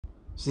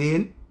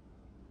See?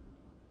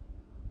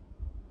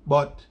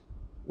 But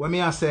when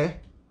me I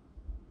say,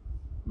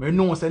 me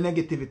know say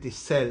negativity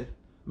sell.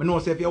 Me know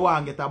say if you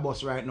want to get a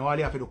bus right now, all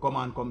you have to do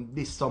come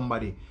this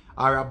somebody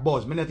or a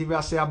bus. Me not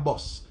even say a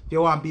bus. If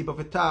you want people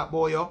to talk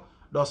about you,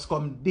 just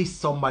come this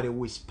somebody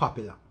who is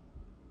popular.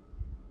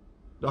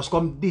 Just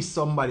come this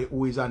somebody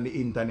who is on the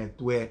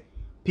internet where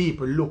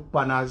people look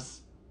upon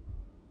as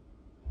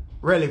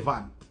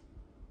relevant.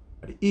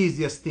 The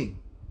easiest thing.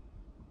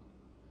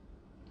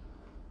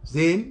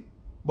 See?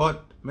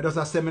 But me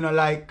just say me no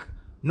like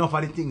enough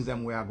of the things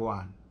them we are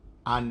going.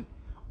 And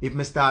if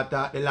me start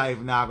the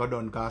live now go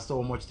done because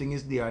so much thing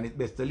is there and it's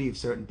best to leave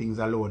certain things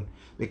alone.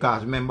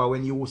 Because remember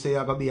when you say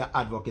you're going to be an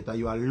advocate or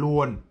you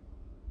alone,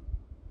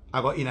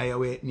 I go in your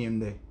way name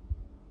there.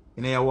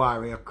 In your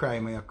war, your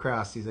crime, your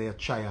crosses, your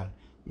trial,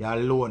 you're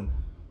alone.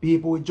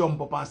 People will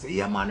jump up and say,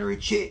 yeah man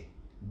Richie,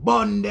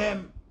 burn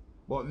them.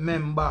 But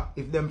remember,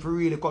 if them for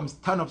really come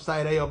stand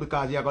upside of you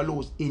because you're going to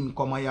lose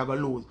income or you're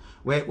going to lose.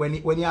 When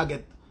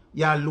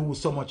you lose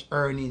so much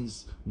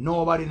earnings,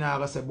 nobody now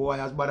going to say, boy,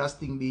 as bad as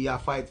thing be, you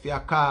fight for your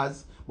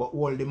cause, but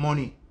hold the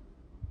money.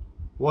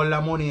 Hold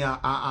the money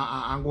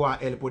and go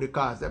and help with the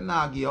cause. Them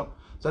not give up.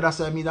 So that's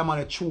why I mean that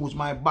man choose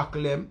my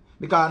buckle them.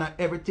 Because not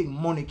everything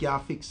money can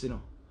fix, you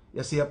know.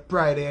 You see, your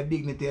pride, your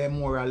dignity, your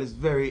moral is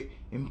very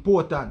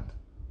important.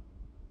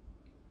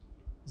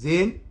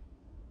 See?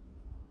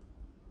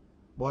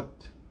 But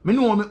me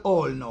know me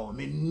all now.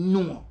 Me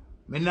know.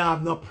 Me not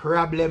have no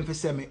problem for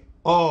say me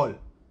all.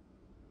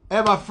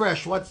 Ever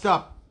fresh, what's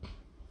up?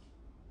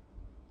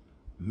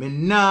 Me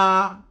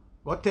nah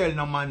go tell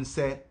no man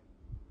say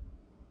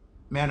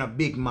me a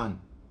big man.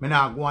 Me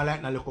nah go on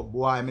like no little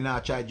boy. Me nah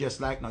try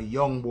just like no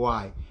young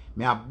boy.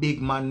 Me a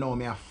big man now.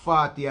 Me a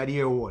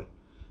 40-year-old.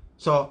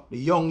 So the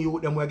young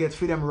youth them will get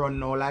for them run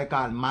now like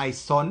all my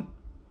son.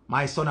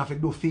 My son have to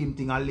do film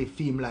thing and live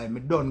film life. Me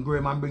done grow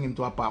him and bring him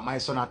to a park. My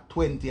son at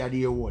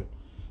 20-year-old.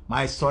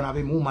 My son have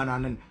a woman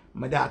and then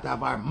my daughter have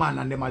her man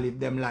and them a live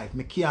them life.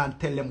 Me can't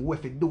tell them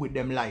what to do with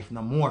them life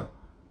no more.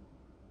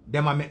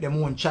 Them a make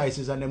them own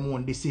choices and them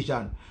own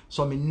decision.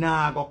 So me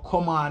nah go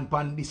come on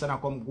pan this and I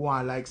come go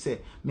on like say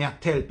me a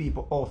tell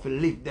people how to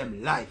live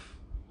them life.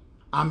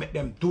 I make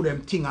them do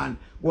them thing and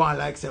go on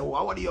like say,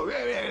 oh, what do you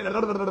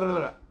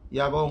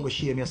you're going to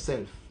shame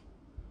yourself.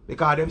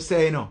 Because them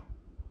say, you know,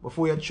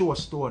 before you throw a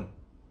stone,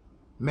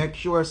 make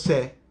sure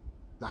say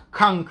the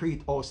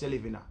concrete house you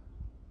live in.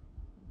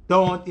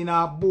 Don't in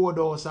a board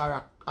house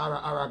or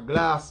a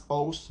glass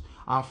house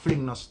and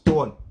fling a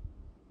stone.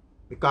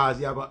 Because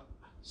you're going to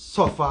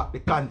suffer the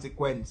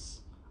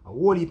consequence. A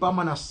whole heap of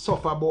man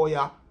suffer boy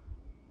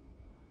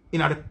in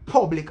the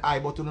public eye,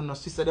 but you know,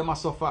 sister them a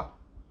suffer.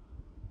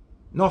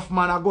 Enough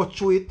man go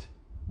through it,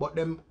 but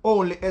them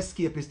only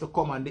escape is to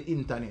come on the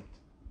internet.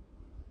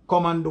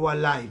 Come and do a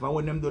live, and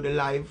when them do the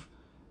live,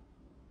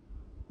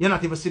 you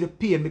not even see the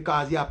pain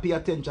because you pay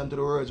attention to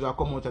the words that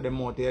come out of them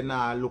mouth. You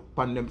now look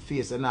upon them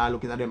face and now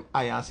looking at them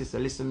eye and sister,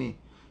 listen me.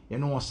 You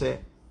know say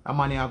a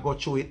man you go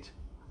through it.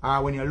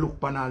 Or when you look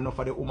upon all enough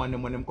of the woman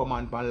them when them come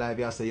on live,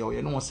 you say, yo,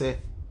 you know say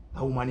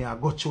a woman you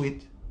go through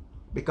it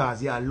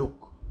because you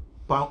look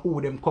upon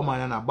who them come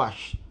on and a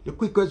bash. The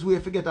quickest way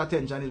to get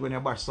attention is when you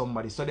bash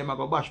somebody. So them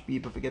go bash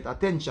people to get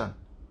attention.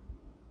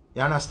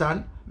 You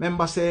understand?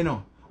 Remember say, you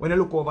know, when you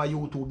look over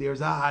YouTube,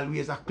 there's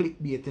always a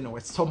clickbait, you know,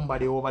 with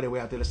somebody over there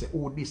where I tell you, say,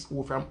 oh, this,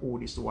 oh, from, oh,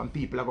 this, oh, and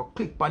people are going to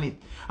click on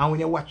it. And when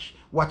you watch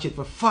it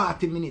for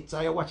 40 minutes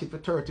or you watch it for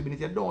 30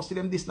 minutes, you don't see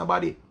them this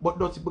nobody, but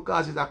that's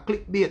because it's a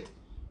clickbait.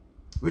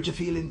 Richie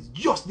feelings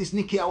just this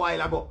Nicky a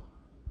while ago.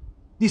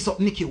 This up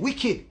Nicky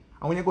wicked.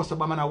 And when you go to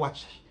Bama and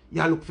watch,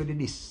 you look for the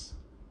this.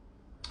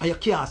 And you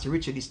can't see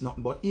Richie this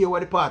nothing, but here what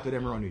the part of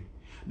them run with.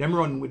 Them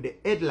run with the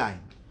headline.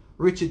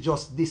 Richie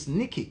just this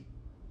Nicky.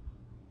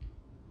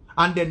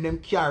 And then them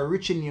carry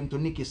Richie name to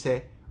Nicky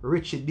say,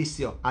 Richie this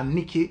year. And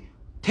Nicky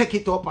take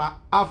it up and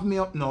have me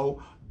up now.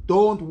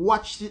 Don't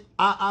watch it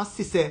and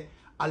see say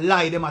a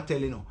lie them I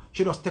tell you know.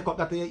 She just take up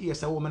that ear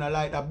say woman a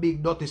lie that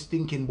big dirty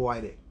stinking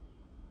boy there.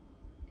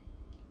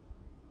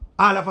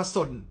 All of a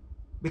sudden,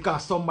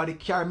 because somebody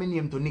carry me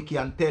name to Nicky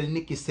and tell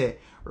Nicky say,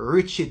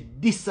 Richie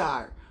this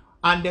her.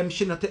 And them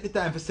she not take the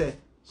time to say,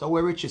 so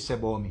what Richie say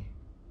about me?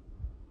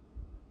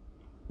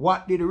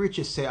 What did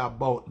Richie say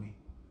about me?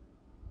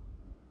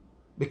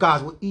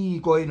 Because we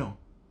ego, you know.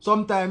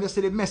 Sometimes you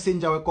see the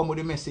messenger will come with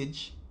the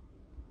message.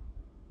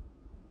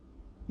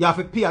 You have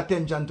to pay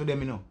attention to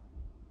them, you know.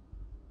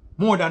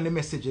 More than the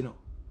message, you know.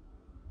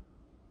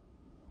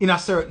 In a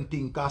certain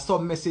thing. Because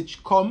some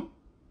message come.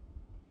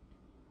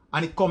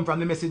 And it come from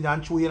the messenger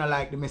and true you don't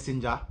like the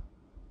messenger.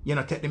 You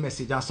know, take the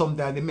message. And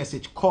sometimes the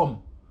message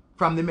come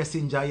from the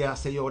messenger. You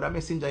say, yo, that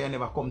messenger you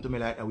never come to me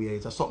like that way.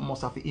 So something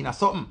must have in a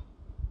something.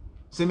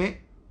 See me?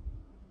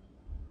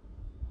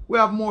 We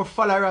have more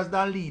followers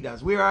than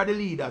leaders. Where are the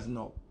leaders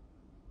now?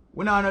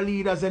 We're not no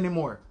leaders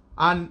anymore.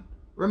 And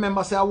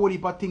remember, say a whole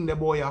heap of things the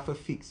boy have to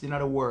fix in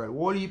the world.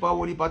 Whole heap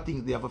of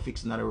things they have to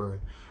fix in the world.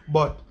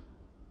 But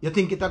you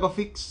think it a go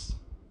fix?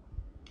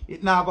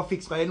 It not go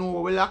fix because you know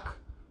what we lack?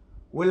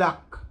 We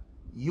lack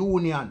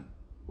union.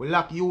 We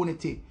lack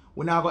unity.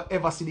 we not going to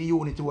ever see the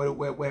unity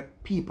where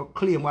people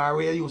claim where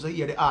we used to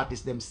hear the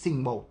artists them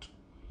sing about.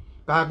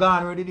 Because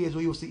gone were the days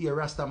we used to hear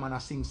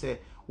Rastaman sing say,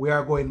 we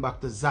are going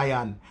back to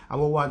Zion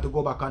and we want to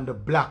go back on the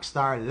Black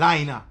Star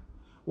liner.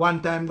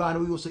 One time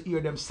gone we used to hear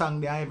them sing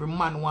there and every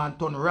man want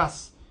to turn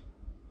Ras.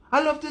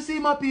 I love to see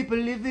my people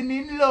living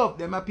in love.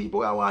 Them are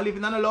people who want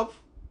living in love.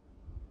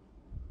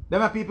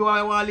 Them are people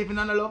who want living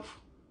in love.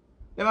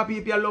 Them are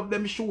people who love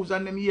them shoes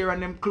and them hair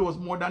and them clothes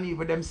more than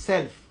even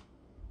themselves.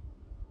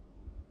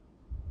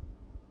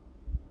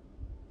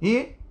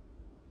 Yeah?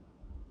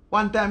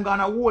 One time gone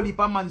a whole heap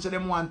of man so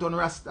them want on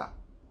Rasta.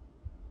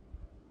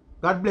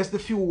 God bless the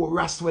few who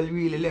Rasta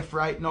really left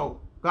right now.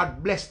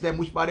 God bless them,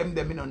 which by them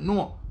you don't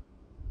know.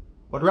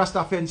 But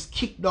Rasta fence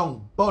kick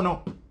down, burn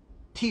up,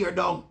 tear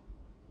down.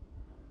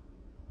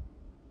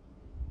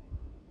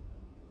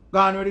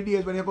 Gone are the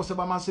days when you go to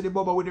the man see the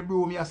bubble with the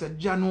broom, you say,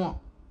 Jano,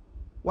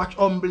 watch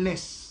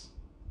humbleness.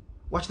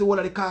 Watch the whole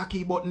of the car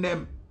key button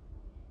them.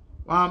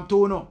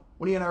 Tono.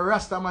 When you a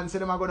Rasta man say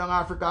them a go down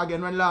Africa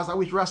again. When last I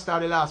wish Rasta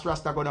the last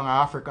Rasta go down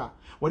Africa.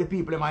 Where the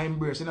people them are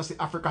embrace. You know see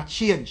Africa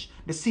change.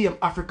 The same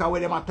Africa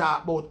where them a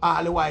talk about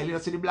all the while. You know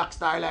see the Black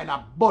Star line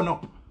a burn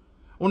up.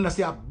 You know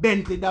see a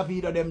Bentley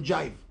Davido them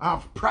drive.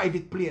 Have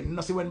private plane. You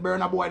know see when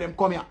Burna Boy them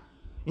come here.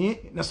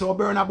 You know see how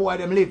Burna Boy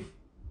them live.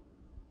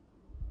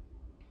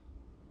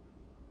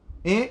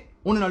 You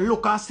know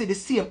look and see the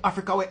same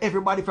Africa where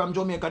everybody from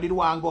Jamaica did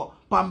want to go.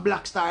 Pan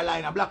Black Star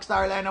line. Black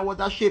Star line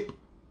was a ship.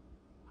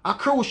 A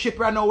cruise ship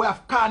right now, we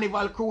have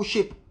Carnival cruise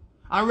ship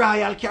and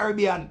Royal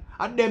Caribbean.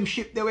 And them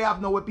ship that we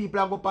have now where people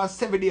are go on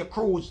 7-day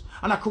cruise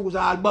and a cruise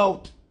all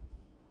about.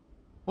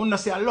 You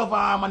say I love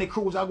how many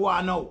cruise are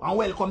going now. And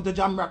welcome to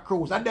Jamrock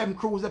Cruise. And them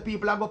cruise the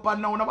people are go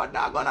on now, but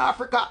they're going to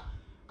Africa.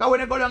 Because when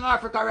they go down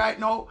Africa right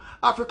now,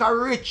 Africa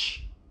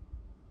rich.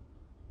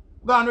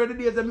 Gone where the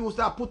days them used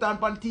to put on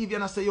TV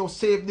and I say, yo,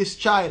 save this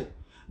child.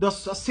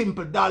 Just a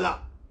simple dollar.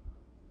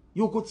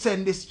 You could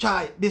send this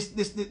child,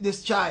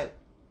 this child.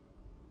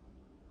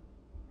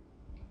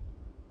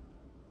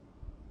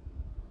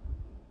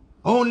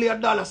 Only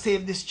 $1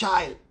 save this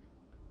child.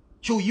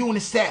 Through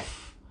UNICEF.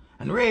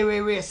 And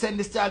Ray, send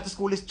this child to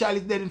school. This child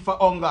is dead for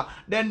hunger.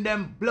 Then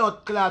them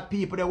blood clot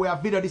people that we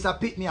have video this a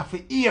pitney for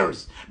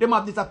years. Them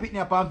have this a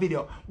pitney upon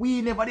video.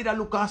 We never did a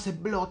look and say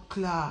blood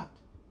clot.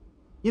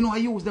 You know I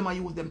use them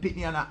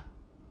pitney and that.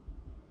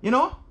 You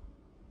know?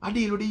 I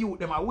deal with the youth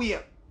them are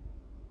weird.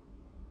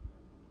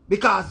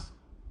 Because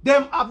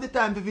them have the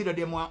time for video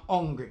them are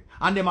hungry.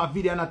 And them have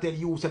video and I tell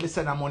you so they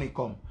send the money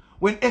come.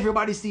 When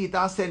everybody see it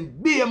and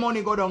send big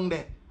money go down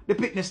there, the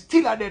pitney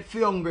still are dead for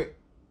hungry.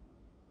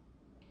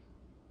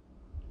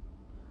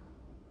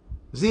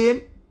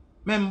 Zane,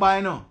 remember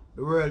you know,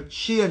 the world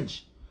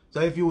change.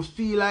 So if you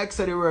feel like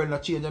say the world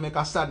not change and make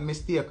a sad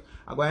mistake,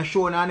 I'm going to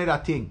show you another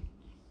thing.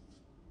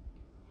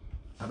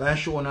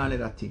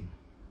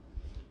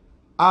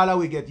 All of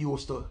we get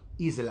used to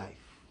easy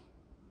life.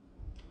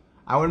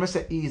 And when I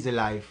say easy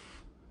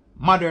life,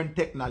 modern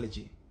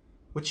technology,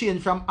 we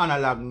changed from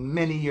analog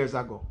many years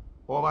ago.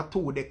 Over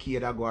 2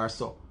 decades ago or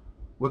so.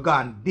 We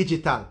gone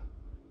digital.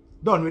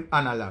 Done with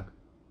analog.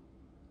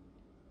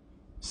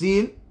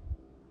 See?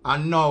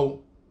 And now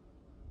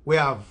we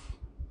have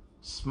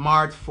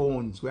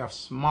smartphones. We have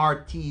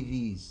smart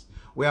TVs.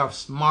 We have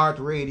smart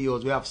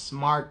radios. We have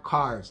smart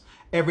cars.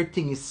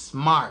 Everything is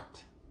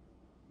smart.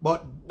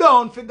 But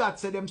don't forget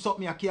say them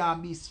something you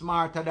can't be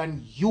smarter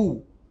than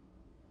you.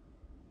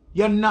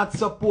 You're not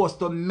supposed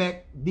to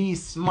make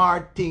these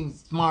smart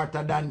things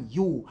smarter than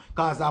you.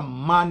 Because a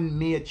man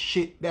made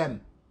shit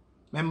them.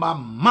 Remember,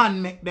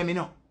 man make them, you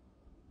know.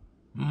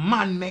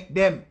 Man make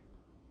them.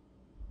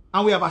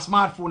 And we have a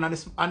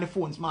smartphone and the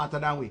phone smarter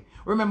than we.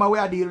 Remember, we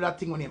are dealing with that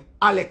thing with him.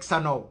 Alexa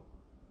now.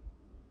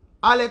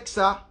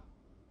 Alexa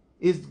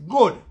is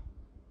good.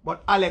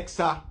 But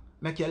Alexa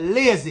make you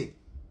lazy.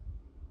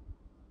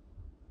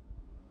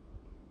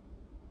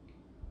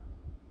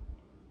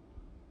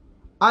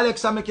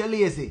 Alexa make you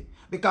lazy.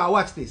 Because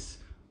watch this.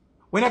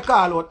 When I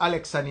call out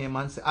Alexa name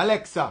and say,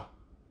 Alexa,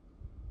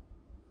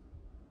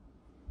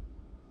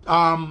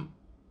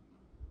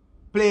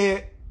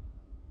 play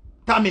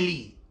Tommy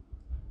Lee.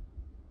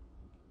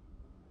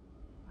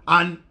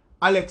 And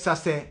Alexa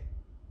say,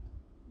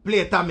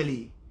 play Tommy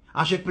Lee.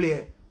 And she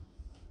play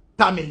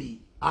Tommy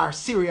Lee. Or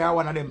Siri or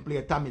one of them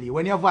play Tommy Lee.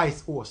 When your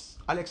voice host,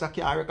 Alexa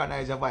can't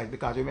recognize your voice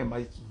because remember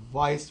it's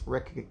voice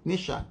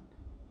recognition.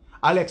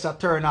 Alexa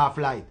turn off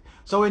light.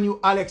 So when you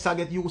Alexa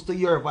get used to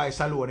your voice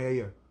alone, you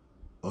hear,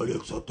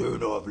 Alexa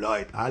turn off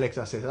light.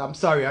 Alexa says, I'm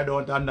sorry, I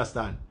don't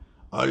understand.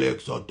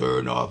 Alexa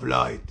turn off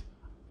light.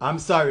 I'm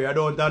sorry, I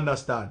don't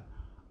understand.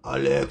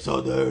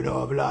 Alexa turn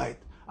off light.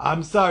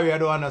 I'm sorry, I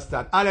don't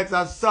understand.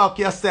 Alexa, suck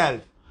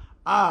yourself.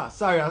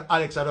 Sorry,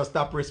 Alexa, just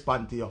stop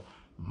responding to you.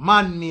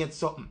 Man made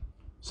something.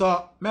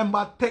 So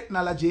remember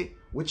technology,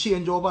 we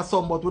change over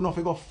some, but we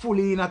don't go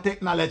fully in a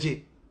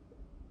technology.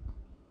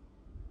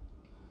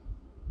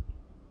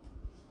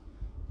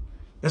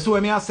 That's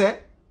what I say.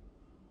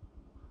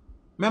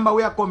 Remember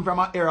we are coming from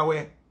an era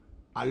where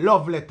a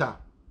love letter.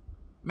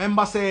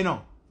 Remember saying,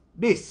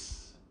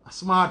 this, a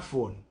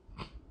smartphone.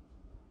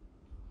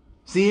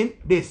 See,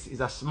 this is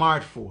a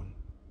smartphone.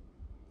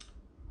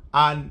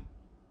 And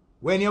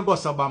when you go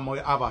somewhere,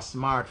 you have a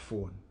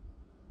smartphone.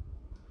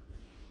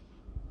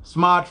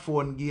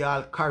 Smartphone give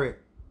all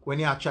correct when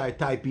you try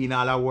type in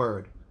all a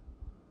word.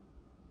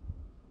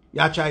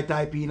 You try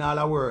type in all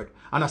a word.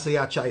 And I say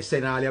you try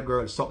send all your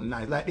girls something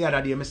nice. Like the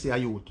other day, I see a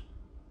youth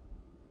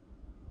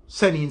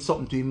sending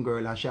something to him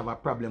girl and she have a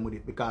problem with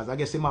it because I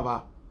guess him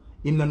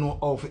don't know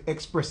how to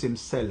express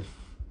himself.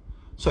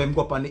 So him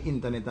go up on the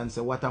internet and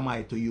say, what am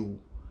I to you?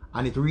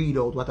 And it read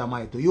out, what am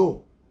I to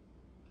you?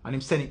 And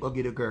him send it to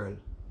give the girl.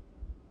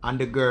 And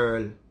the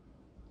girl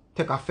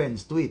take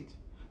offense to it.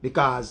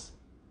 Because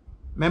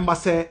remember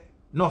say,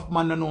 enough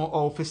man don't know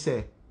how to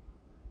say,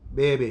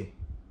 baby,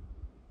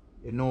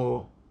 you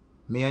know,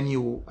 me and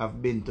you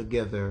have been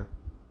together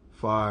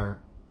for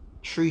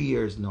 3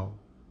 years now.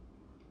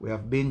 We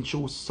have been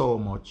through so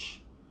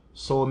much,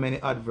 so many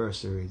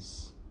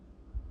adversaries.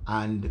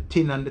 And the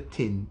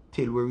thin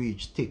till we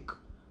reach thick.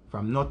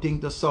 From nothing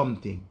to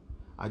something.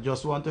 I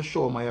just want to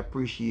show my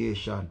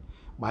appreciation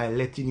by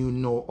letting you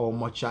know how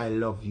much I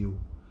love you.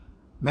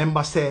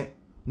 Remember say,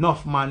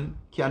 enough man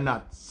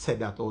cannot say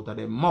that out of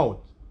their mouth.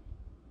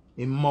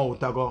 Him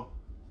mouth I go,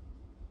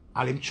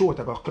 and him throat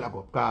I go clog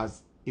up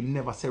because him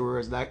never say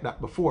words like that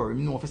before.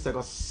 Him know if he say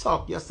go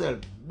suck yourself,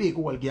 big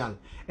old girl.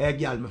 Hey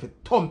girl, me fi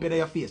thump it in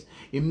your face.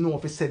 Him know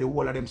if he say the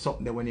whole of them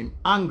something there when him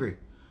angry.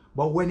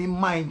 But when him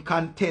mind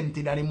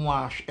contented and him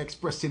want to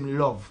express him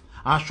love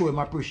and show him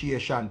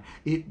appreciation,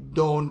 it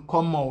don't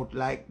come out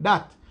like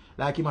that.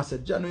 Like him I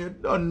said, Johnny, you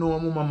don't know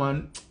mama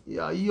man.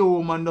 Yeah,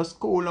 yo man, just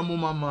call a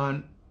mama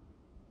man.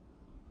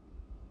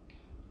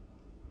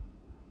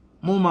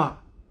 Mama,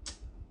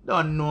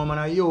 don't know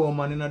man, yo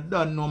man, you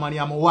don't know man,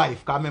 you're my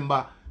wife. Cause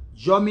remember,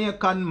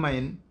 Jamaican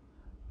men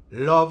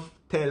love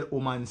tell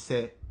woman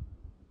say,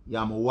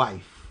 you're my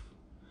wife.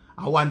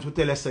 I want to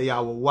tell her say, you're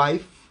our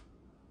wife.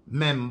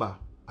 Remember,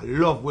 we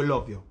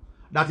love you.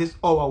 That is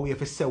our way if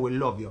we say we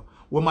love you.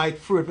 We might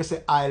afraid if we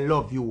say I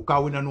love you.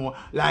 Because we don't know,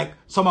 like,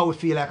 somehow we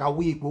feel like a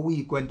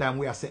week when time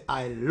we say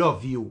I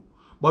love you.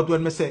 But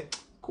when we say,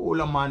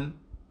 cool man,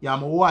 you're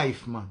my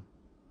wife, man.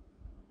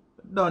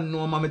 Don't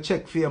know, man, me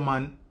check for you,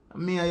 man.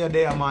 Me and you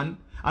there, man.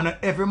 And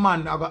every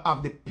man I go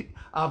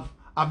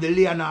have the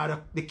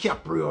Leonardo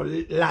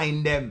DiCaprio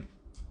line them.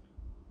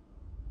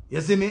 You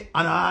see me?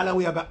 And all the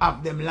way I go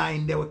have them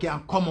line there. We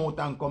can come out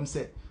and come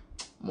say,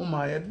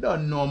 Mama, you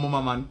don't know,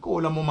 mama man.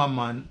 Call her mama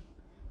man.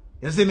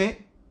 You see me?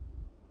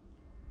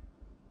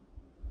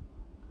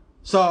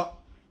 So,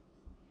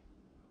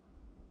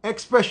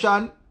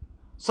 expression,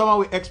 somehow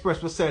we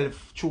express ourselves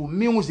through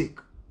music.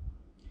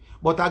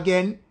 But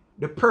again,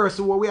 the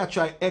person who we are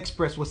trying to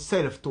express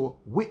ourselves to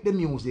with the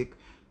music,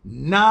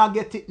 now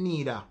get it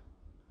neither.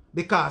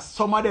 Because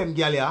some of them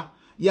girl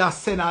you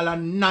send all a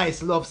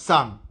nice love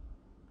song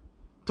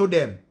to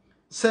them.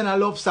 Send a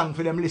love song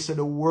for them listen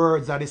to the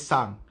words of the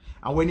song.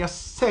 And when you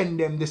send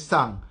them the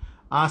song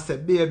and say,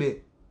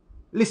 baby,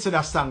 listen to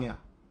that song here.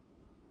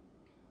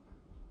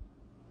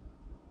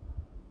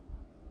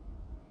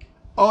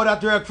 How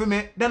that work for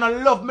me? Then I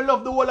love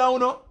the whole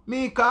of you.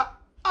 Me,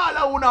 all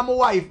of you are my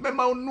wife.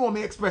 Remember, you know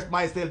me express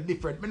myself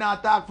different. Me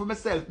not talk for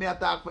myself. Me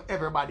talk for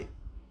everybody.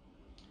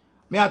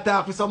 Me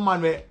talk for some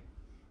man where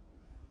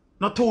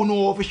not too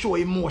know how to show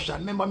emotion.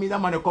 Remember me,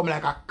 that man who come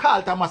like a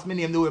Carl Thomas, my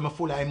name the way me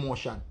full of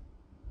emotion.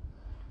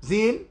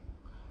 See?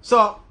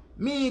 So,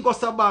 me go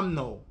sabam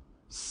now.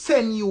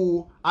 Send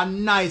you a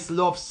nice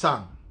love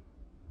song.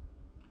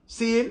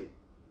 See?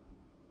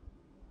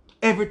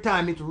 Every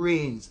time it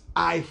rains,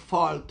 I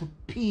fall to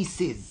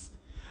pieces.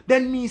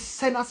 Then me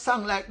send a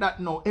song like that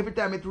now. Every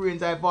time it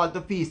rains, I fall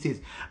to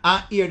pieces.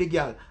 And hear the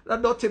girl.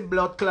 That dirty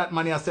blood clot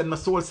man, I send my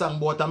soul song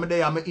about and me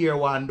there and my ear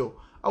one do.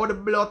 I want the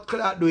blood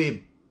clot do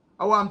him.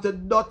 I want to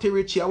dirty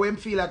Richie. I want him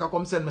feel like I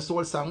come send my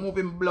soul song. Move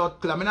him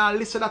blood clot. I not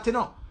listen to that, you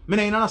know. I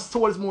ain't in a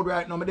soul's mood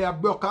right now. I they are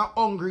broke and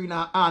hungry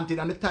and auntie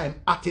and the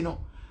time at, you know.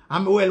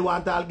 And I well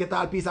want to get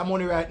all piece of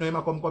money right now.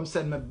 I come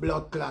send me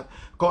blood clot.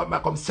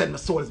 Come send me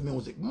soul's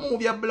music.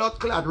 Move your blood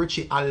clot,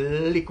 Richie,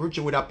 and lick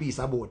Richie with a piece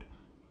of board.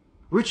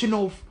 Richie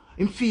know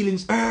him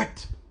feelings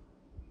hurt.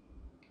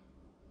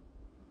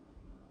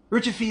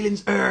 Richie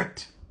feelings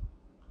hurt.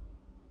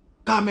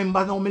 Cause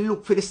remember now, me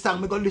look for the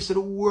song, me go listen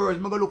to the words,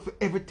 me go look for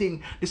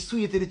everything. The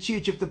sweetie, the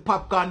cheese chip, the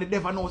popcorn, the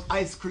never knows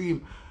ice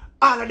cream.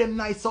 All of them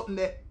nice something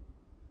there.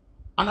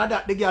 And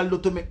that the girl do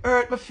to me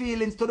hurt my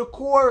feelings to the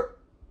core.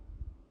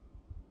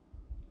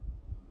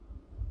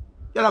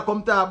 You know,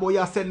 come talk about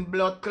you send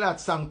blood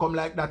clot song come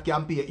like that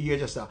can pay ear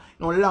just you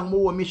know, long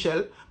more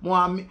Michelle.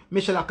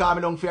 Michelle call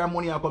me down for your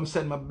money and come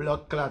send my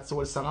blood clot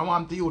soul song. I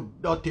want to you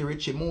dirty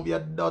Richie. Move your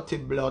dirty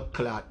blood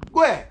clot.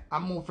 Go ahead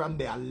and move from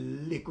there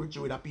and lick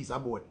Richie with a piece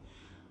of board.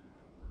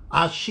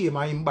 And shame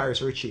and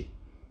embarrass Richie.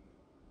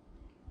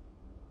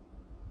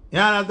 You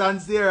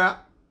understand, Sarah?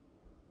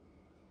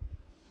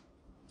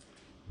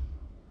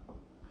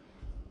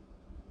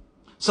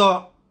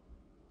 So,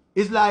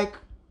 it's like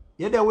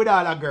you're there with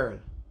all a girl.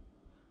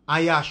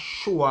 And you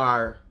show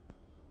her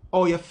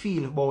how you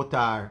feel about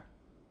her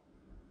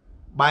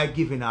by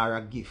giving her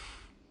a gift.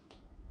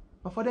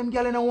 But for them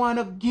girl, they don't want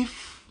a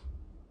gift.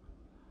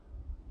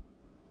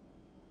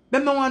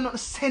 Them don't want no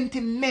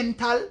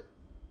sentimental.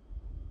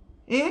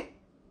 Eh?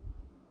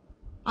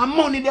 And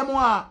money them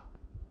want.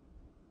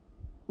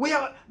 We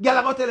have, girl,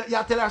 I go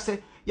tell her, say,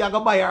 you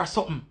go buy her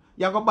something.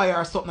 You go buy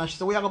her something. And she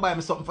said, we go buy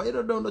me something for you.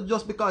 Don't know,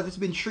 just because it's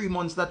been 3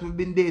 months that we've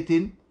been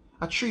dating.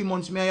 At 3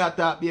 months, me I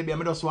thought, baby,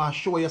 I just want to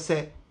show you,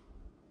 say,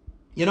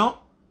 you know,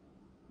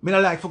 me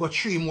not like for go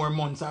 3 more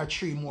months or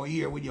 3 more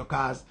years with you,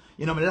 cause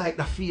you know, me like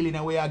the feeling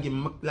the way I give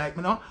me, like,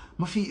 you know,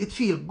 it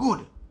feel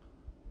good.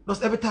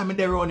 Just every time I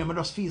there around you, I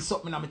just feel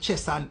something on my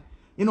chest and,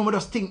 you know, I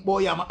just think, boy,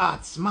 yeah, my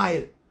heart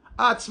smile.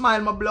 Heart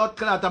smile, my blood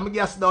clot and my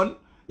gas done.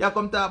 You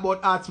come talk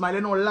about heart smile,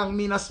 you know long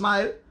mean a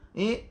smile.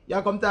 Eh?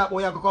 You come talk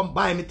about you come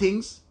buy me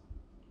things.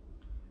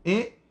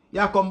 Eh?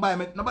 You come buy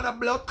me, nobody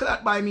blood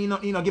clot buy me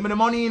nothing, you know, give me the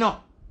money, you know.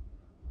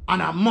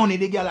 And the money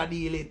the girl are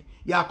dealing.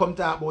 You come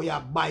talk about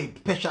you buy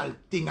special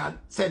thing and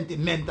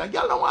sentimental.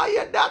 Girl don't want to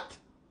hear that.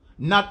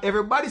 Not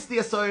everybody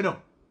stays so, you know.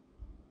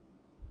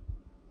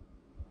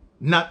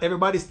 Not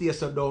everybody stays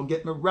so, don't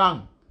get me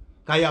wrong.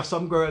 Because you have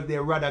some girls, they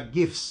rather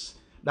gifts.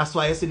 That's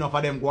why you see enough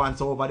of them going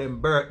so over them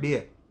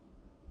birthday.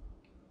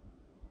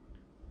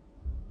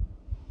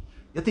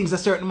 You think a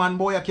certain man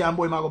boy, you can't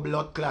boy, go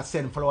blood class,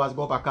 send flowers,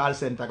 go up a call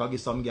center, go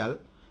give some girl.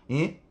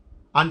 Eh?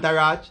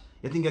 Entourage.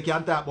 You think you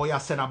can't talk about you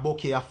send a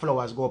bouquet of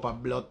flowers, go up a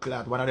blood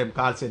clot, one of them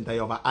call center,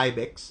 you have a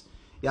Ibex.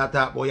 You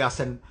talk about you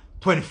send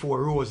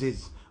 24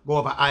 roses, go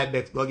over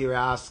Ibex, go give her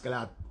a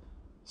clot,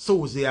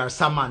 Susie or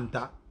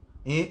Samantha.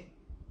 Eh?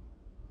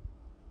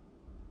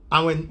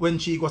 And when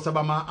she goes to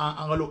Bama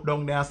and look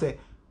down there and say,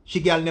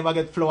 she girl never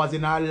get flowers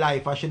in her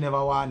life and she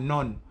never want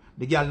none.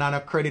 The girl not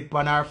a credit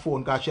on her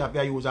phone because she have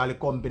to use all the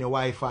company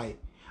Wi-Fi.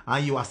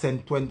 And you have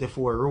sent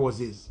 24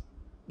 roses.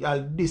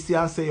 Girl, this year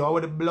and say, you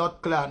with the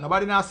blood clot.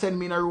 Nobody not send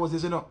me no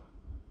roses, you know.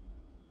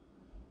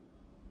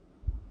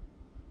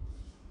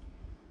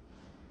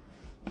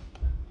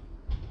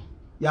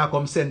 You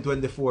come send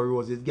 24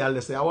 roses. Girl, they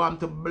say, I want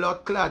to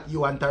blood clot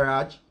you,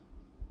 entourage.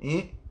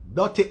 Eh?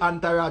 Dirty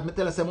entourage. Me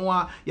tell you, say,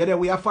 you there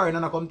we are foreign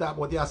and I come talk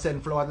about you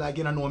send flowers like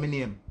you don't know my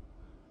name.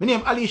 My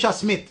name Alicia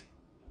Smith.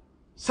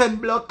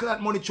 Send blood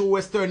clot money through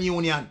Western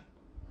Union.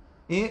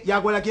 Eh?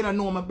 You go like you don't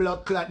know my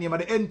blood clot name.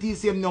 But the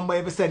NTCM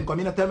number you send come.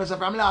 You don't tell me so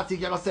from last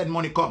week you go send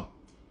money come.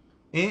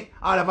 Eh?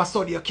 All of a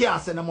sudden you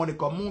can't send the money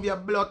come. Move your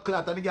blood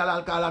clot and the girl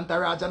will call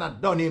entourage and I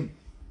done him.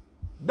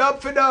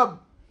 Dub for dub.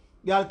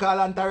 Girl call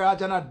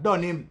entourage and I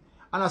done him.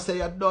 And I say,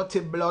 you dirty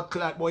blood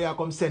clot, boy, you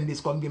come send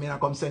this, come give me, and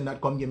come send that,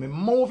 come give me.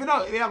 Move, you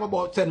know, you go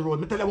about 10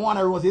 roses. I tell them one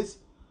of roses.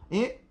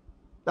 Eh?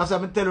 That's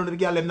what I'm telling the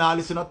girl them now,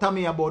 listen, not tell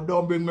me about,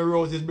 don't bring me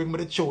roses, bring me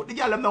the choke. The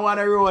girl them don't want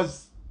a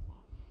rose.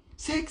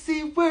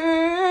 Sexy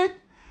word,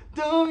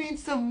 don't mean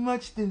so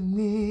much to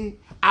me.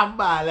 I'm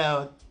ball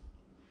out.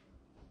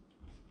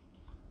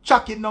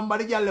 Chucking number,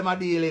 the girl them are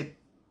dealing.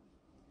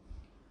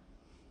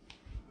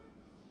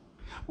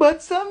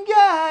 But some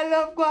girl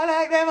love go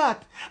like them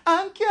hot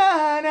and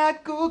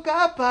cannot cook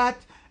a pot.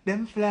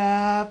 Them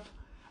flap,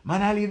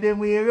 man I leave them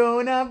way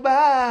round and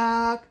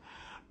back.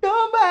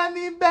 Don't buy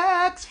me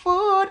bags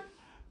food,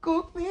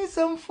 cook me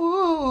some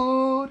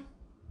food.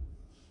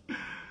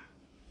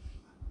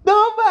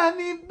 Don't buy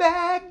me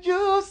bag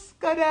juice,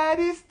 cause that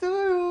is too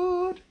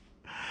rude.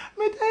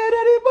 Me tired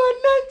of the bun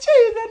and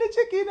cheese and the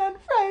chicken and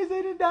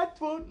fries and that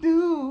won't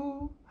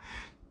do.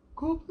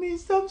 Cook me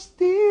some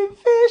steamed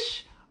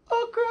fish,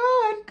 okra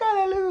and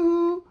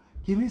callaloo.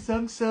 Give me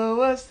some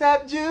sour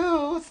sap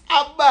juice.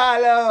 I'm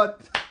ball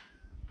out.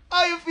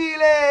 How you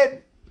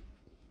feeling?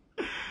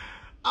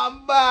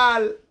 I'm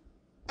ball.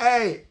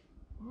 Hey,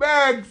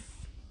 Bergs,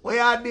 we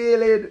are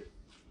dealing.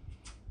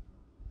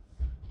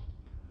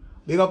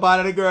 Big up all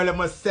of the girl,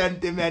 I'm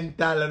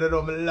sentimental. I don't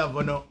know, I love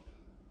her now.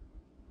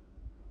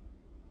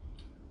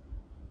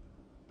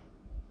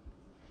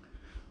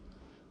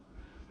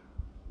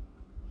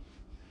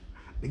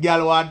 The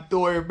girl want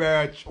Tory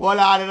Birch. Hold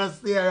on in the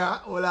stare.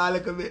 Hold on a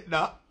little bit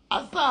now.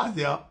 I saw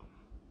you.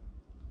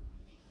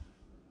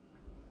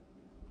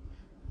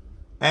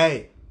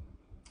 Hey.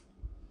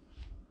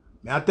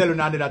 I tell you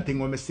now that thing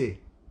when I say.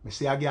 I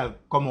see a girl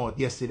come out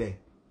yesterday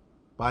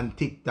on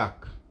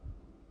TikTok.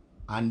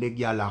 And the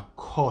girl a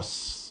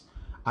cuss.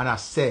 And I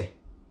say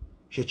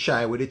she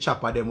try with the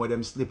chopper them with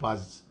them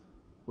slippers.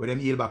 With them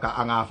heel back and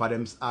hang off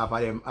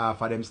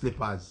of them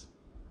slippers.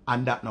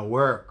 And that no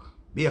work.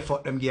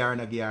 Barefoot them gear and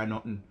a gear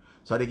nothing.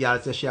 So the girl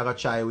said she a go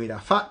try with a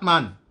fat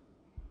man.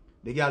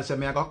 The girl said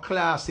me a go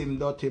class him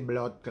dirty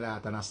blood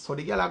clot. And so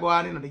the girl a go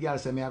on in. The girl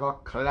said me a go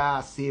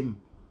class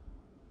him.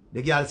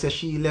 The girl said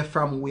she left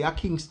from we a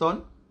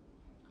Kingston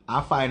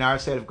and find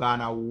herself gone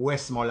to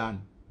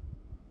Westmoreland.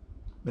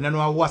 I don't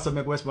know what's up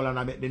make Westmoreland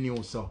and make the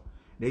news so.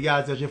 The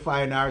girl said she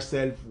find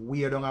herself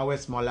weird on a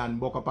Westmoreland,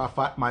 buck up a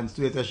fat man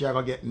straight so she a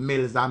go get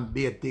mills and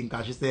baiting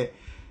because she said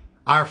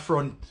her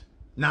front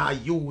now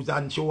use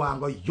and she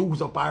want to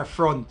use up her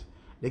front.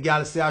 The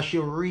girl say as she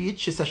reach,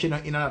 she said she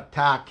not in her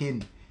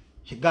talking.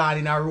 She gone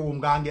in her room,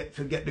 gone get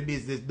the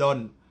business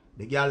done.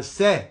 The girl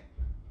say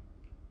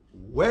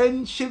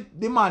when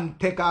the man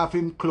take off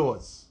him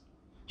clothes,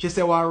 She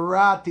said, what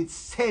rotted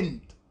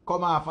scent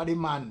come off of the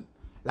man.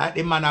 Like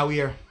the man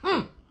aware.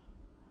 Or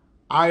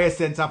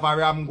essence of a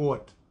ram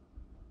goat.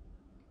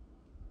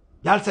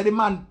 Y'all say the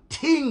man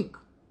think.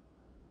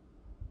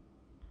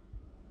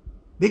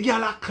 The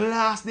girl a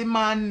class the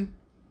man.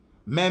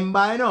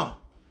 Remember, you know.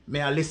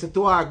 Me I listen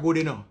to her good,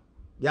 you know.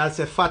 Y'all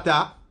say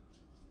Fata.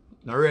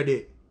 Not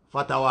ready.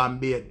 Fata want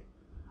bed.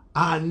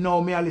 And now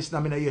me I listen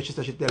to me in the ear. She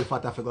say she tell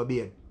Fata to go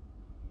bed.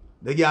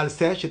 The girl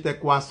say she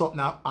take one something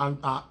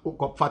and hook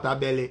up Fata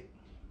belly.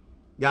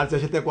 Girl say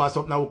she take one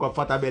something and hook up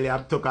Fata belly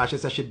and took her. She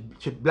say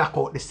she black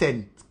out the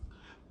scent.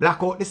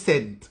 Black out the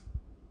scent.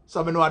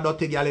 So me know a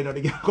dirty girl, you know,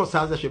 the girl goes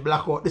and say she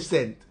black out the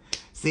scent.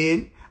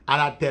 See?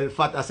 And I tell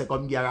Fata say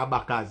come get her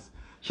backers.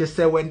 She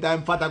say when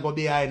time Fata go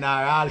behind her,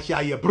 all she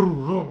hear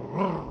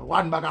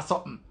one bag of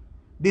something.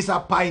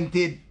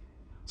 Disappointed.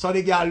 So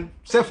the girl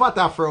say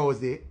Fata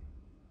froze.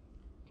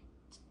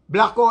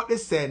 Black out the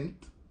scent.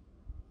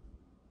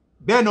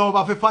 Bend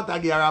over for Fata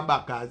get her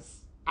backers.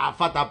 And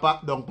Fata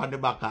pop down for the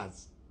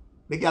backers.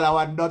 The girl a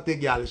one dirty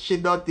girl. She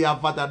dirty and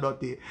Fata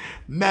dirty.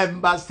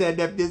 Members said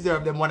they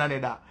deserve them one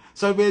another.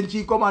 So when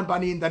she come on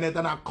the internet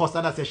and cuss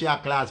and say she a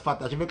class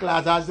Fata, she be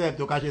class herself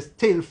too because she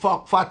still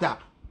fuck Fata.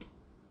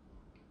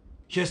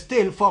 She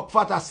still fuck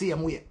Fata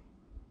same way.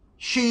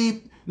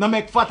 She no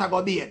make Fata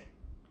go bed.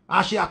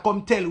 And she a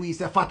come tell we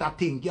say Fata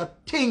think. You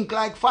think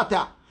like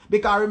Fata.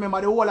 Because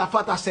remember the whole of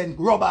Fata send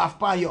rub off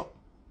pan you.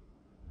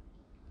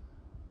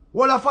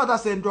 Whole of Fata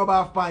send rub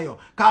off pan you.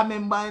 Because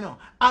remember, you know,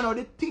 I know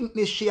the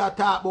thinkness she a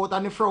talk about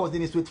and the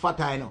frozenness with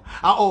Fata, you know.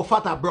 And how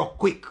Fata broke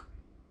quick.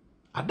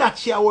 And that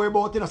she a worry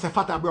about, you know, say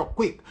Fata broke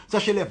quick. So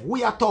she left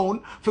we a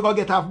town, for go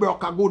get her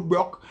broke, a good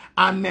broke,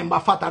 and remember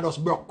Fata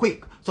just broke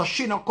quick. So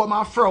she not come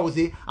and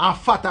frozy, and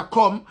Fata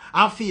come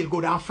and feel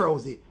good and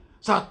frozy.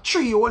 So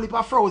 3 whole heap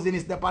of frozen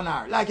is upon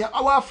her. Like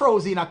our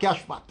frozen in a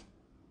cash pot.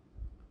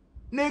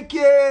 Nicky!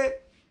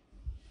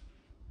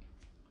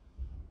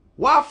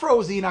 What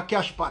frozen in a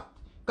cash pot?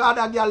 Cause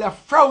that girl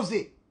left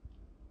frozy.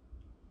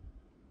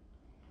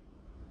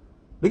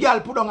 The girl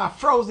put on a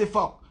frozy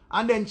fuck,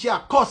 and then she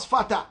a cuss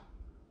Fata.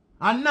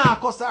 And now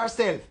cuss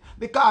herself.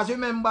 Because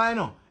remember, you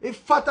know, if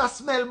Fata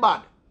smell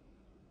bad,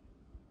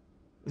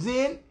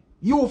 see,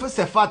 you for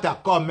say Fata,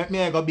 come, make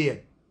me go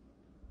bed.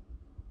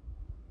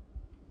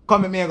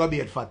 Come, make me go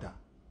bed, Fata.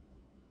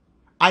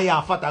 I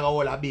am Fata go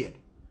hold a bed.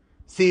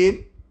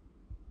 See?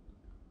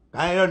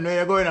 I don't know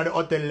you're going to the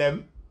hotel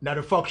them, now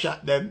the fuck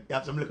shot them, you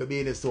have some little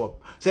baby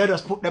soap. So you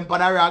just put them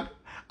on a rag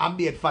and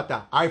bathe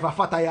Fata. Or if a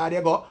Fata here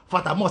they go,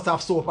 Fata must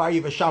have soap or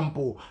even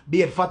shampoo.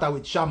 Bathe Fata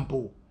with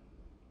shampoo.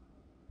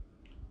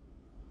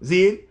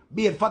 See?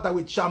 Bathe Fata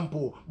with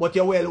shampoo. But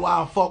you well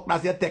want fuck,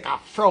 that's you take a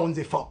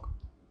frownsy fuck.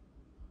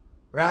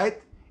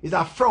 Right? It's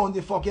a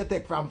frownsy fuck you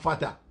take from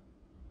Fata.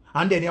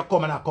 And then you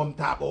come and come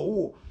talk.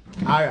 Oh,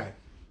 alright.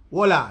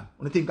 Hold on.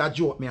 You think a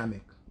joke me I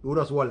make. You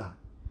just hold on.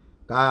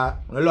 Because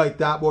I like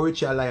talk about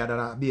Richie a liar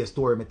than be a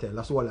story me tell.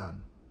 That's hold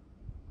on.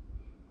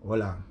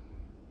 Hold on.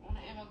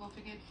 I ever go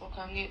forget fuck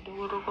and get the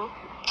wood go?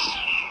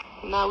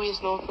 Now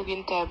is no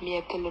fucking time me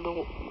I tell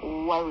you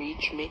what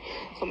reach me.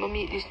 So I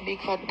meet this big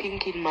fat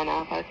thinking man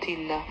off a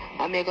Tinder.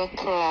 I may go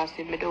class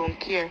him, I don't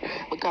care.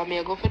 Because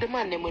I go for the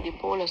man them with the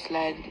polo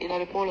slide. In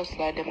the polo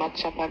slide them a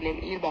chop and them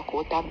heel back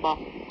out and back.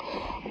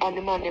 And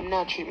the man them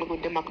not treat me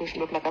good, them a crush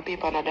me up like a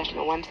paper and a dash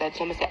me one side.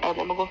 So I say,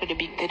 I'm go for the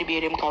big teddy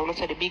bear them because I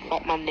say the big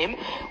fat man them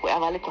we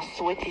have a little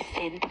sweaty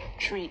scent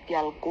treat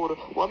y'all good.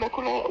 What me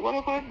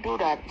could do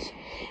that?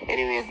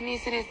 Anyways, me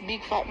see this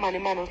big fat man, the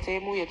man will say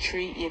we a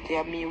 380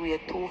 and me we a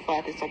 240.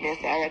 So I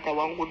say, alright, I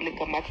want good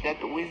liquor match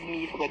that with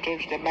me for the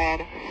judge the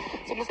man.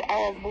 So I say,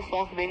 alright,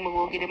 before I bring me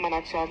go give the man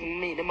a chance,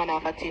 make the man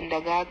have a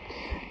Tinder God.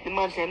 The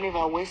man say, I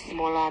never waste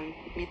small and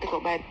me take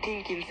up my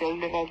thinking self,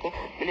 never go,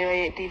 I never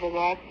yet even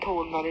got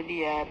told on the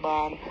day I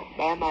born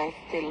by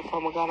myself.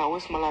 I'm going to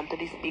waste my land to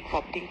this big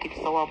fat thinking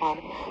so man.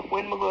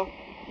 When I go,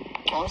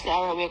 I say,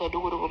 alright, we're going to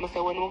do it. I say,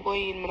 when we go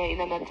in, I'm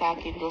in and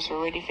attacking, just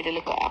ready for the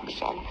little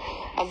action.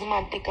 As the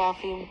man take off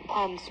him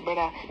pants,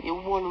 brother,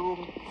 your whole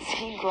room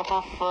think like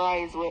a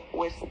fries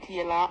with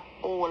steel and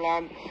all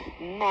and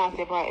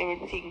nasty about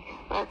everything.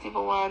 Not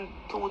even one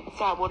too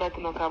sad about that,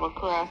 not have a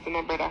cross in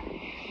my brother.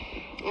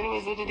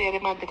 Anyways, the day the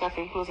man take off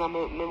him clothes and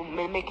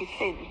me make it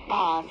send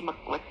pass, me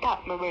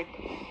tap my breath.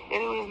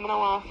 Anyways, I don't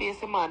want to face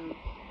the man.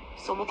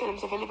 So I tell him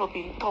to live up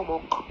in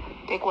stomach.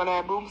 Take one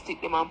of the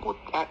broomstick them and put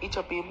each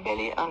up in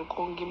belly and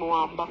come give me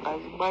one back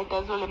as bright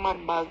as all the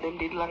man bars them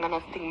did long and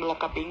I sting me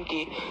like a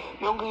pinky. Me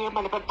hungry here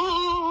man but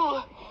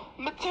ooh!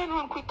 I turn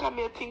around quick and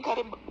I think of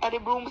the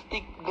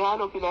broomstick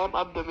gone up in my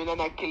abdomen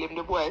and I kill him.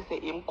 The boy say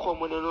him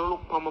come when I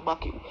look from my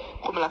back him.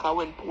 Come like I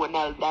went to an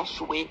all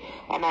dash way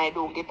and I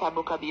don't get a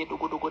book of the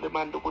do the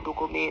man do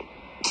me.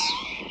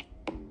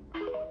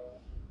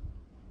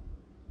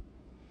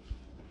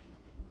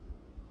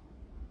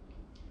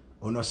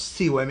 You know,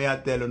 see what me I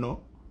tell you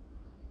no?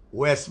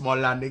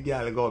 Westmoreland the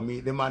girl go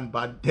meet the man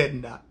bad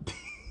tender.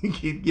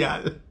 Kid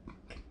girl.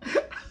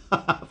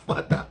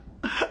 Fata.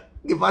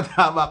 Give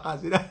Fata back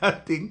as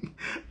that thing.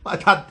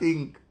 Fata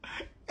think.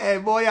 Hey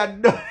boy, I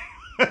done.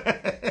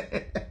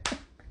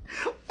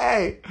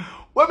 Hey,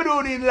 what me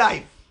doing in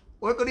life?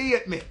 What could he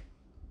hate me?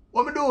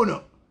 What me doing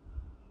now?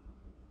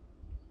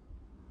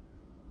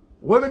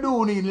 What me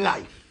doing in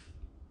life?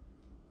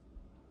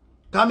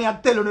 Come here,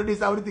 tell you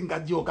this, I would think a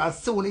joke, and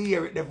soon you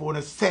hear it there for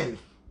yourself.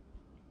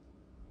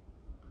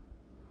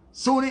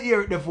 Soon you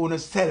hear it there for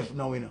yourself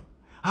now, you know.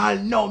 All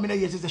now, me know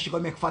yes, she say she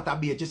gonna make fat a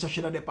bitch, she say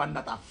she don't depend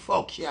that a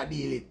fuck she a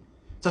deal it.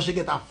 So she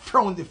get a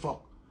frown the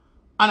fuck.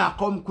 And I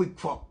come quick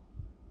fuck.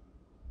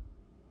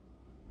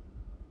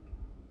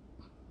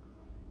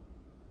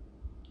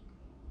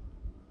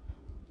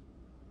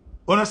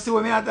 Wanna see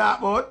what me a talk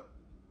about?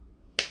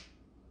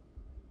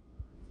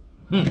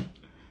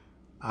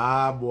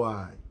 Ah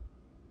boy.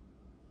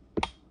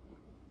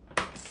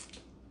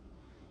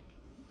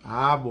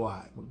 Ah boy.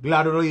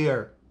 Glad you're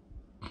here.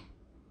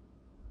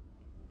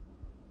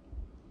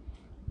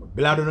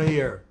 Glad you're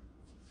here.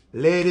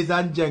 Ladies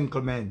and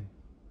gentlemen.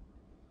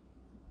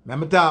 Let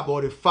me talk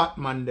about the fat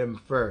man them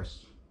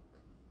first.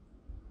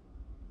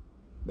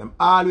 Them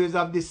always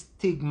have this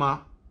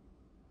stigma.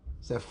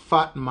 Say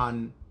fat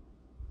man,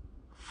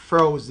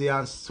 frowsy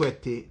and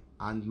sweaty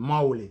and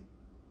mowly.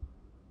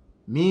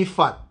 Me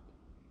fat.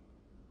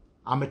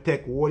 I'ma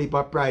take whole heap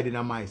of pride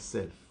in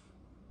myself.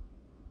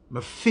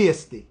 Me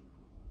face it.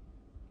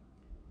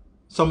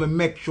 So me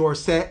make sure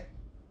say,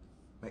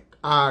 like,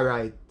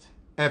 alright,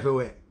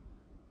 everywhere.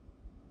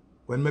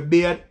 When me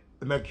beard,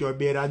 I make sure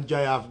beard and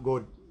dry have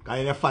good. Because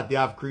in the fat you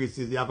have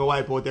creases, you have to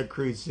wipe out the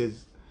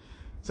creases.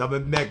 So me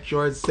make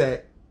sure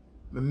say,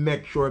 me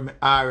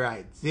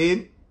alright.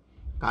 See?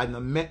 Because it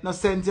make no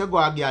sense you go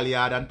a girl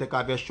yard and take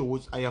off your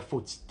shoes and your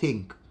foot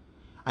stink.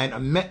 And it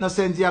make no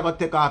sense you go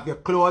take off your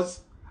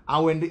clothes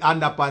and when the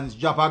underpants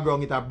drop a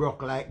ground it a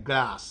broke like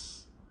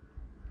glass.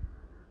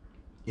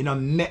 You know,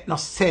 make no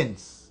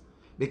sense.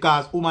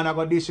 Because woman are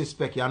going to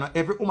disrespect you. And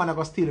every woman are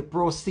going to still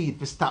proceed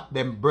to stop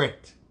them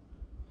breath.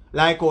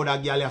 Like how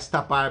that girl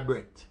stop her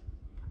breath.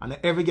 And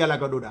every girl are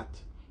going to do that.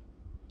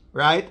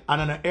 Right?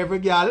 And then every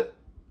girl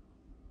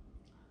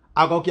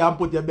I go can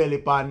put your belly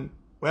pan.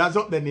 Where's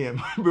up the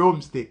name?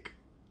 Broomstick.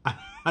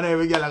 And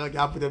every girl I go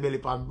can put your belly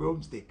pan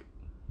broomstick.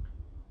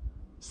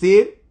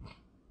 See?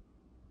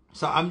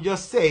 So I'm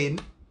just saying,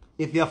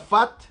 if you're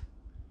fat,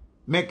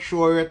 make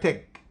sure you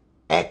take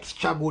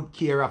extra good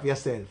care of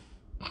yourself.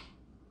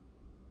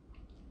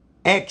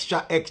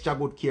 Extra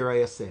good care of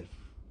yourself.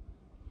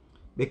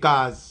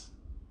 Because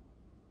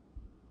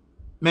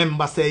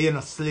remember say you're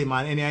not slim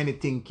and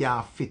anything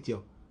can fit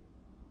you.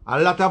 A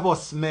lot of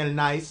us smell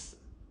nice.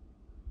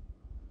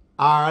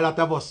 Or a lot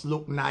of us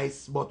look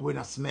nice, but we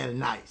don't smell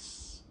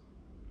nice.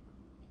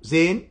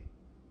 See?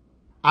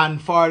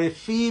 And for the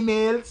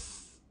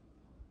females,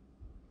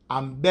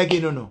 I'm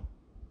begging you know,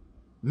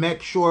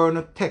 make sure you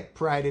not take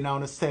pride in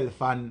yourself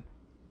and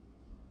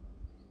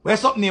where's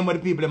something name with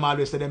the people them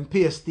always say them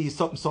pasty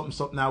something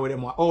now with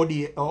them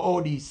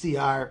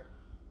ODCR,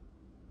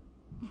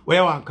 what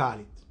you want to call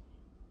it?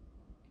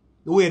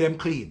 The way them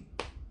clean.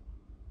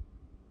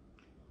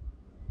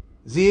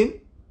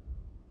 See?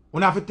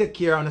 We have to take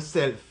care of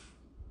yourself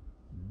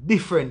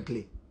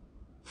differently.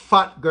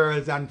 Fat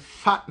girls and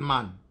fat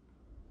man.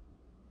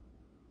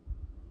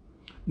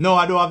 No,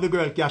 I don't have the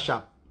girl cash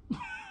up.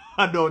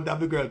 I don't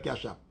have the girl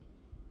cash up.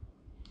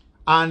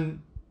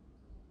 And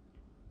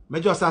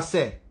me just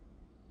say,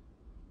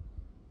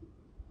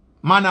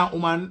 man and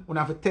woman, we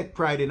have to take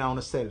pride in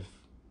ourselves.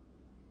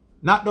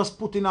 Not just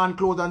putting on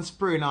clothes and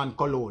spraying on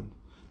cologne.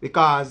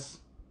 Because,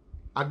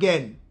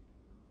 again,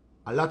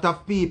 a lot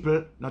of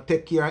people not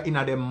take care in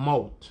their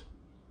mouth.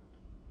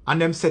 And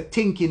them say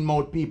thinking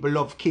mouth people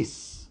love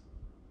kiss.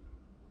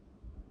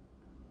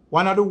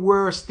 One of the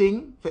worst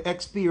thing for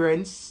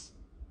experience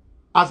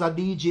as a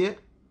DJ,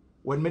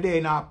 when me there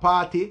in a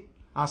party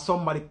and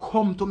somebody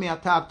come to me and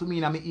talk to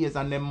me in my ears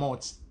and them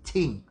mouths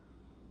stink.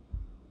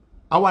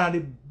 And one of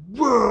the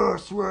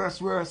worst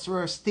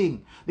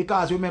thing.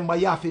 Because remember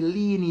you have to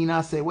lean in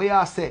and say, what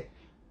you say?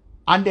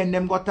 And then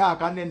them go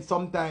talk and then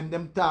sometimes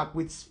them talk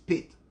with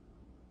spit.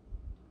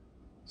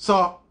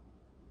 So,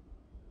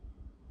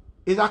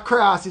 it's a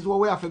cross is what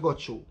we have to go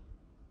through.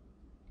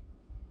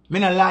 Me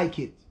not like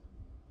it.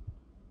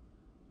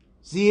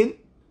 See?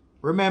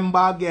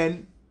 Remember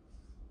again,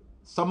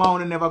 somehow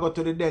you never go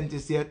to the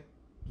dentist yet.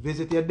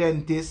 Visit your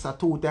dentist.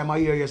 2 times a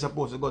year you're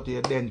supposed to go to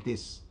your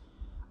dentist.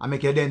 And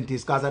make your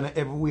dentist because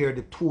everywhere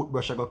the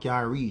toothbrush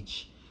can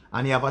reach.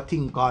 And you have a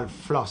thing called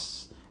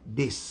floss.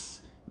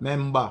 This.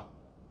 Remember,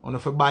 you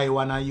have to buy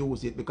one and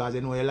use it because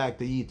you know you like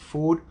to eat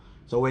food.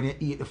 So when you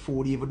eat the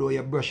food, even though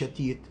you brush your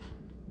teeth,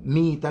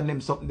 meat and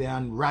them something there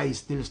and rice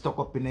still stuck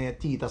up in your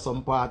teeth or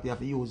some part, you have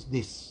to use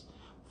this.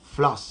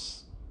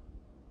 Floss.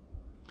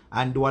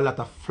 And do a lot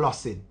of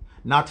flossing.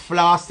 Not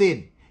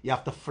flossing. You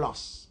have to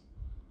floss.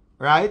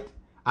 Right?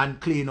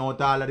 And clean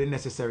out all of the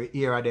necessary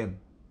ear of them.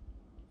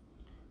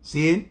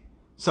 See?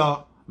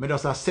 So, me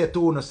just say to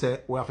you,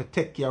 say, we have to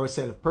take care of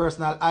ourselves.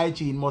 Personal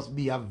hygiene must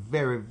be a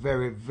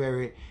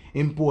very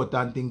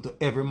important thing to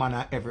every man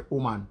and every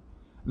woman.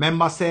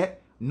 Remember say,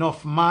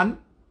 enough man,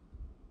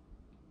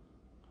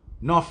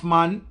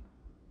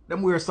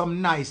 them wear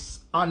some nice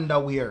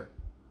underwear.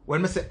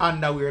 When I say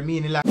underwear,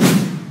 meaning like